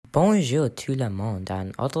Bonjour tout le monde à un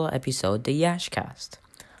autre épisode de Yashcast.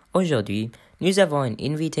 Aujourd'hui, nous avons un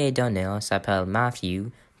invité d'honneur s'appelle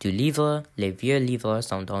Matthew du livre Les vieux livres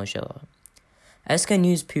sont dangereux. Est-ce que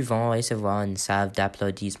nous pouvons recevoir une salve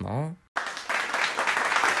d'applaudissements?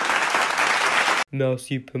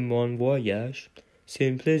 Merci pour mon voyage.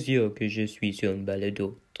 C'est un plaisir que je suis sur un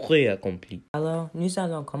balado très accompli. Alors, nous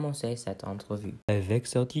allons commencer cette entrevue. Avec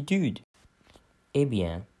certitude. Eh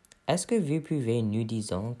bien, est-ce que vous pouvez nous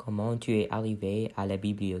dire comment tu es arrivé à la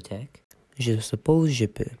bibliothèque? Je suppose je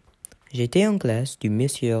peux. J'étais en classe du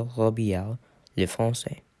monsieur Robillard, le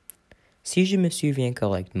français. Si je me souviens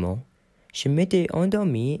correctement, je m'étais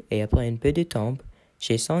endormi et après un peu de temps,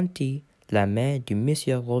 j'ai senti la main du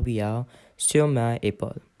monsieur Robillard sur ma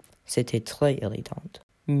épaule. C'était très irritant.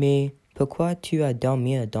 Mais pourquoi tu as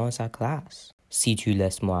dormi dans sa classe? Si tu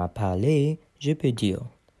laisses moi parler, je peux dire.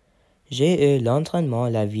 J'ai eu l'entraînement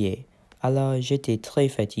la veille, alors j'étais très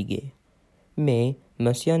fatigué. Mais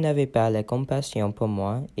monsieur n'avait pas la compassion pour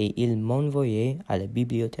moi et il m'envoyait à la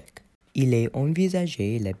bibliothèque. Il a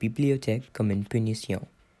envisagé la bibliothèque comme une punition.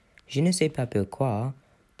 Je ne sais pas pourquoi,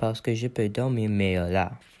 parce que je peux dormir mieux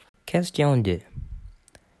là. Question 2.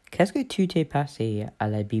 Qu'est-ce que tu t'es passé à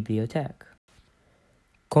la bibliothèque?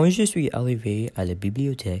 Quand je suis arrivé à la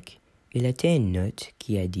bibliothèque, il était une note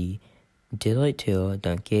qui a dit « Directeur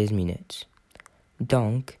dans 15 minutes ».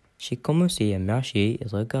 Donc, j'ai commencé à marcher et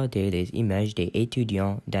regarder les images des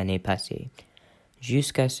étudiants d'années passées,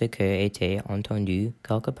 jusqu'à ce que été entendu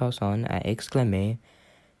quelques personnes à exclamer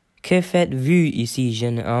 « Que faites-vous ici,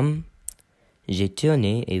 jeune homme ?» J'ai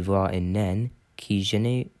tourné et voir une naine qui je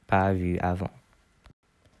n'ai pas vue avant.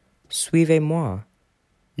 « Suivez-moi »,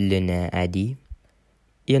 le nain a dit.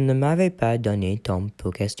 Il ne m'avait pas donné temps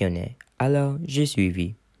pour questionner, alors j'ai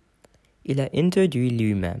suivi. Il a introduit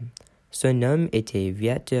lui-même. Son nom était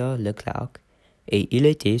Viateur Leclerc et il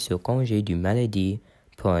était sur congé du maladie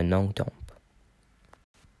pour un long temps.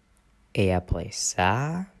 Et après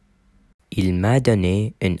ça, il m'a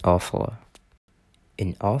donné une offre.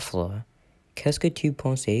 Une offre? Qu'est-ce que tu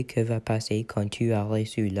pensais que va passer quand tu as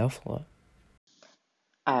reçu l'offre?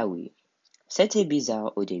 Ah oui, c'était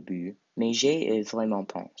bizarre au début, mais j'ai eu vraiment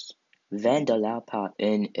pensé. $20 par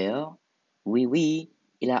 1 heure? Oui,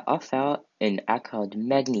 il a offert un accord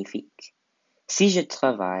magnifique. Si je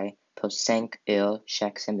travaille pour 5 heures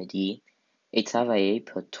chaque samedi et travailler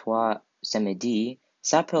pour 3 samedis,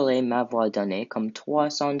 ça pourrait m'avoir donné comme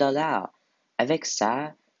 $300. Avec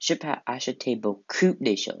ça, je peux acheter beaucoup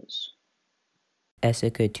de choses. Est-ce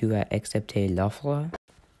que tu as accepté l'offre?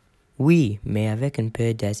 Oui, mais avec un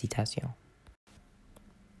peu d'hésitation.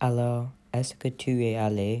 Alors, est-ce que tu es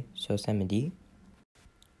allé ce samedi?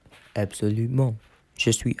 Absolument. Je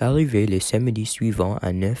suis arrivé le samedi suivant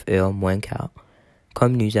à 9h moins quart,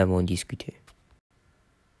 comme nous avons discuté.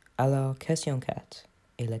 Alors, question 4,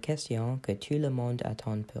 et la question que tout le monde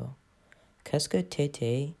attend pour. Qu'est-ce que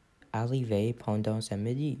t'étais arrivé pendant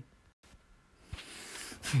samedi?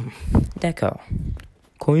 D'accord.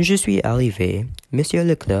 Quand je suis arrivé, monsieur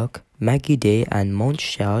Leclerc m'a guidé à un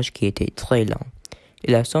monte-charge qui était très lent.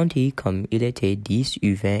 Il a senti comme il était 10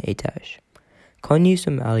 ou 20 étages. Quand nous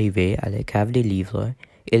sommes arrivés à la cave des livres,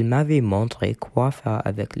 il m'avait montré quoi faire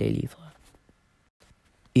avec les livres.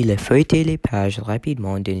 Il a feuilleté les pages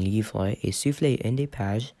rapidement d'un livre et soufflé une des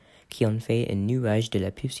pages qui ont fait un nuage de la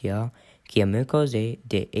poussière qui a me causé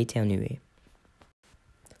d'éternuer.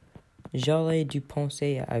 J'aurais dû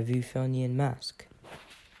penser à vous fournir un masque,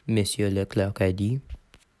 monsieur Leclerc a dit.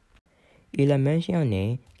 Il a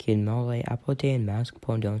mentionné qu'il m'aurait apporté un masque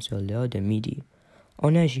pendant sur l'heure de midi.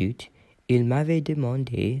 En ajoute, il m'avait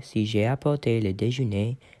demandé si j'ai apporté le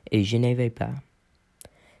déjeuner et je n'avais pas.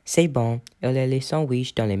 C'est bon, il y a les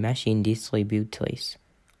sandwichs dans les machines distributrices,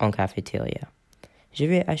 en cafétéria. Je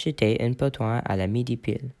vais acheter un potoin à la midi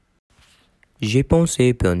pile. J'ai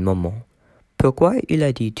pensé pour un moment. Pourquoi il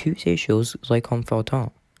a dit toutes ces choses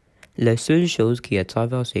réconfortantes? La seule chose qui a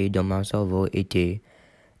traversé dans mon cerveau était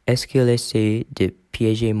 « Est-ce qu'il essaie de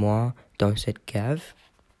piéger moi dans cette cave? »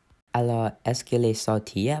 Alors, est-ce qu'il est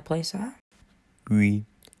sorti après ça? Oui,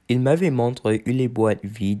 il m'avait montré où les boîtes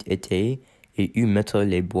vides étaient et où mettre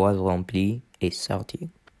les boîtes remplies et sorti.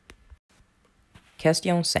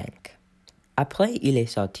 Question 5. Après il est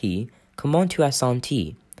sorti, comment tu as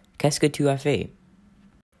senti? Qu'est-ce que tu as fait?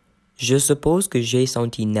 Je suppose que j'ai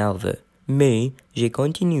senti nerveux, mais j'ai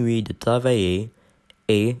continué de travailler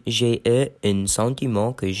et j'ai eu un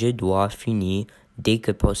sentiment que je dois finir dès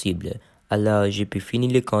que possible. Alors j'ai pu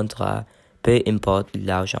finir le contrat, peu importe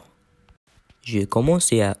l'argent. J'ai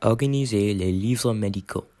commencé à organiser les livres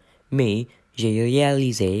médicaux, mais j'ai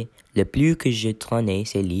réalisé, le plus que je traînais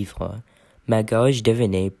ces livres, ma gorge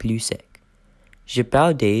devenait plus sec. Je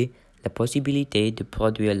perdais la possibilité de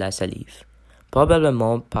produire la salive,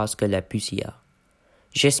 probablement parce que la poussière.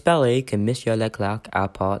 J'espérais que Monsieur Leclerc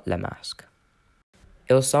apporte le masque.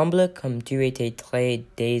 Il semble comme tu étais très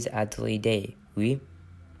désathlète, oui?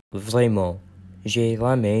 Vraiment, j'ai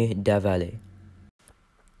jamais d'avaler.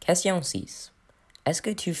 Question 6. Est-ce que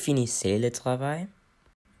tu finissais le travail?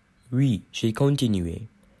 Oui, j'ai continué.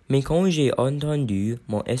 Mais quand j'ai entendu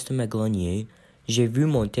mon estomac grogner, j'ai vu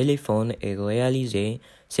mon téléphone et réalisé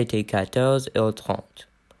c'était 14h30.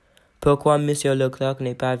 Pourquoi Monsieur Leclerc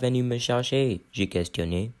n'est pas venu me chercher? J'ai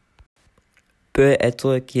questionné.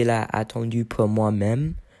 Peut-être qu'il a attendu pour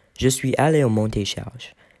moi-même. Je suis allé au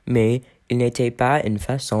monte-charge, mais il n'était pas une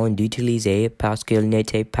façon d'utiliser parce qu'il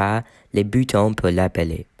n'était pas les boutons pour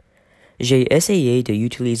l'appeler. J'ai essayé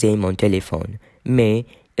d'utiliser mon téléphone, mais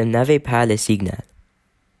il n'avait pas le signal.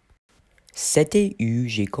 C'était où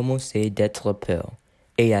j'ai commencé d'être peur,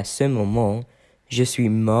 et à ce moment, je suis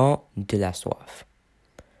mort de la soif.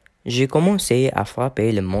 J'ai commencé à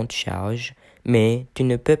frapper le monte-charge, mais tu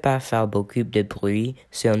ne peux pas faire beaucoup de bruit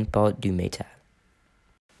sur une porte du métal.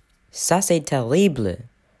 Ça c'est terrible!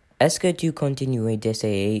 Est-ce que tu continuais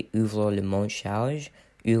d'essayer d'ouvrir le monte-charge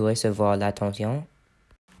ou recevoir l'attention?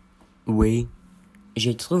 Oui.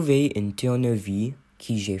 J'ai trouvé une tournevis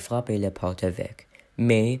que j'ai frappé la porte avec,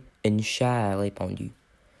 mais un chat a répondu.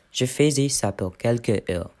 Je faisais ça pour quelques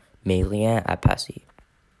heures, mais rien n'a passé.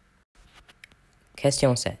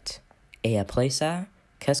 Question 7. Et après ça,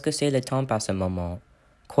 qu'est-ce que c'est le temps à ce moment?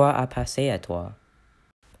 Quoi a passé à toi?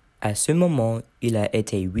 À ce moment, il a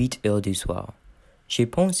été 8 heures du soir. J'ai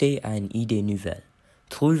pensé à une idée nouvelle.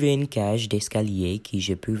 Trouver une cage d'escalier que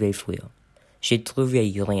je pouvais fuir. J'ai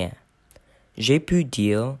trouvé rien. J'ai pu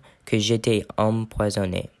dire que j'étais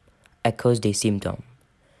empoisonné à cause des symptômes.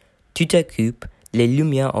 Tout à coup, les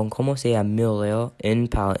lumières ont commencé à mourir une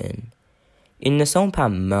par une. Ils ne sont pas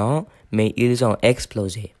morts, mais ils ont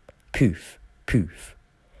explosé. Puf, puf.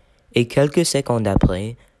 Et quelques secondes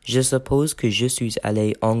après, je suppose que je suis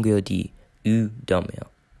allé engourdir ou dormir.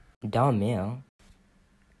 Dormir?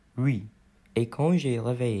 Oui. Et quand j'ai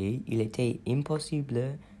réveillé, il était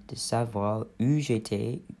impossible de savoir où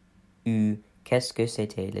j'étais ou qu'est-ce que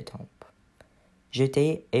c'était le temps.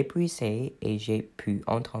 J'étais épuisé et j'ai pu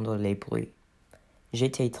entendre les bruits.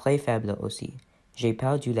 J'étais très faible aussi. J'ai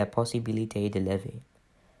perdu la possibilité de lever.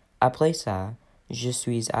 Après ça, je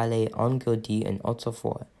suis allé engourdir une autre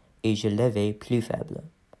fois et je levais plus faible.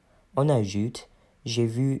 En ajoute, j'ai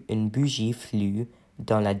vu une bougie floue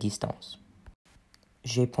dans la distance.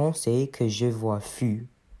 J'ai pensé que je vois flou,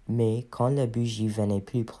 mais quand la bougie venait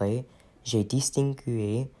plus près, j'ai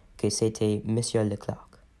distingué que c'était Monsieur Leclerc.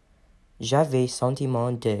 J'avais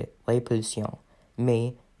sentiment de répulsion,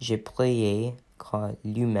 mais je priais que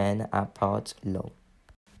l'humain apporte l'eau.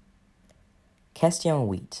 Question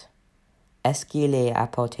 8. Est-ce qu'il a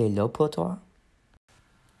apporté l'eau pour toi?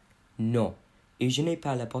 Non, et je n'ai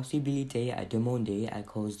pas la possibilité à demander à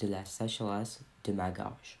cause de la sécheresse de ma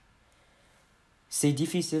gorge. C'est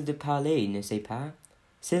difficile de parler, n'est-ce pas?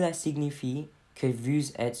 Cela signifie que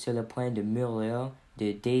vous êtes sur le point de mourir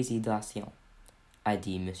de déshydratation, a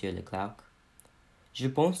dit Monsieur Leclerc. Je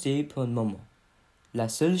pensais pour un moment. La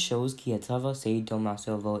seule chose qui a traversé dans mon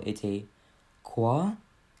cerveau était « Quoi?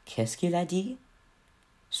 Qu'est-ce qu'il a dit? »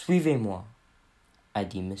 « Suivez-moi, a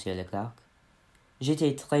dit Monsieur Leclerc.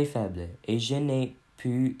 J'étais très faible et je n'ai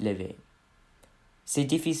pu lever. C'est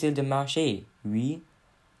difficile de marcher, oui,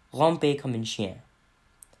 ramper comme un chien.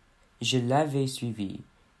 Je l'avais suivi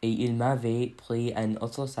et il m'avait pris à une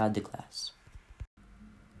autre salle de classe.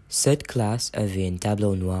 Cette classe avait un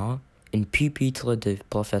tableau noir, un pupitre de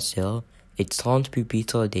professeur et 30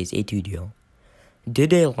 pupitres des étudiants. Deux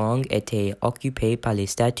des rangs étaient occupés par les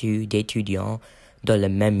statues d'étudiants dans le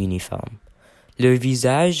même uniforme. Leurs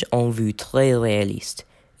visages ont vu très réalistes,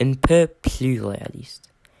 un peu plus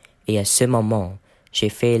réalistes. Et à ce moment, j'ai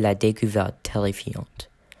fait la découverte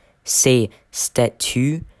terrifiante. Ces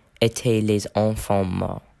statues étaient les enfants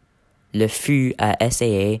morts. Le fou a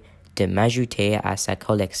essayé de m'ajouter à sa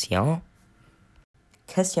collection.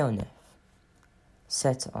 Question 9.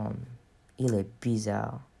 Cet homme, il est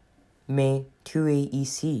bizarre. Mais tu es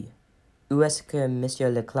ici. Où est-ce que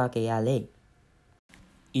Monsieur Leclerc est allé?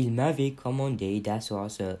 Il m'avait commandé d'asseoir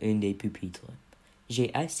sur un des pupitres.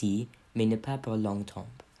 J'ai assis, mais ne pas pour longtemps.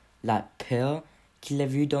 La peur qu'il a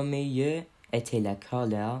vue dans mes yeux était la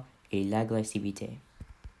colère et l'agressivité.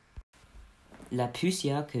 La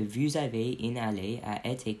poussière que vous avez inhalée a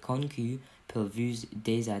été conçue pour vous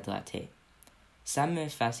déshydrater. Ça me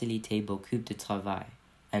facilitait beaucoup de travail,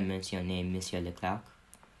 a mentionné Monsieur Leclerc.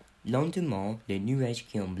 Lentement, les nuages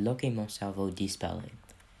qui ont bloqué mon cerveau disparaissent.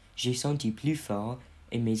 J'ai senti plus fort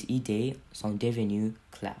et mes idées sont devenues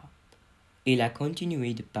claires. Il a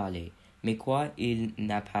continué de parler, mais quoi il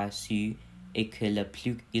n'a pas su est que le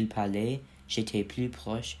plus il parlait, j'étais plus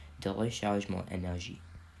proche de recharger mon énergie.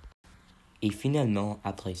 Et finalement,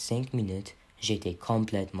 après 5 minutes, j'étais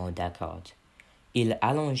complètement d'accord. Il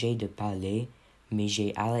allongeait de parler, mais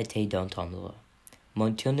j'ai arrêté d'entendre.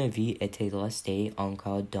 Mon tournevis était resté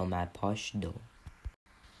encore dans ma poche d'eau.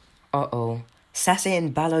 Oh oh, ça c'est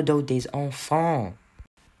une balado des enfants!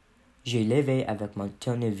 J'ai levé avec mon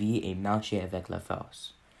tournevis et marché avec la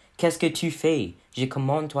force. Qu'est-ce que tu fais? Je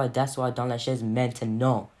commande toi d'asseoir dans la chaise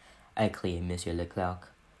maintenant! A crié M. Leclerc.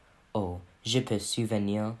 Oh, je peux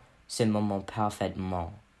souvenir ce moment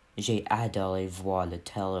parfaitement. J'ai adoré voir le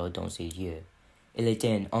terreur dans ses yeux. Il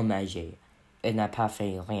était un homme âgé. Il n'a pas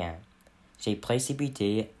fait rien. J'ai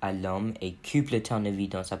précipité à l'homme et coupé le tournevis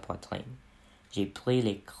dans sa poitrine. J'ai pris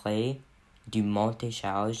les clés du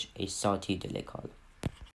monte-charge et sorti de l'école.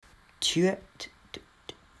 Tu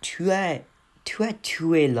as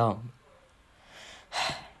tué l'homme.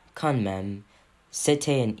 Quand même,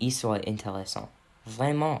 c'était une histoire intéressante.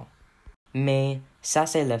 Vraiment. Mais ça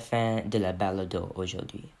c'est la fin de la balado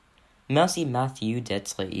aujourd'hui. Merci Matthew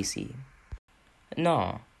d'être ici.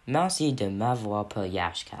 Non, merci de m'avoir pour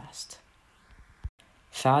Yashcast.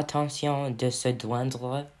 Fais attention de se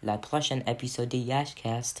joindre la prochaine épisode de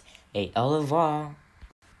Yashcast et au revoir.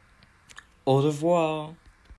 Au revoir.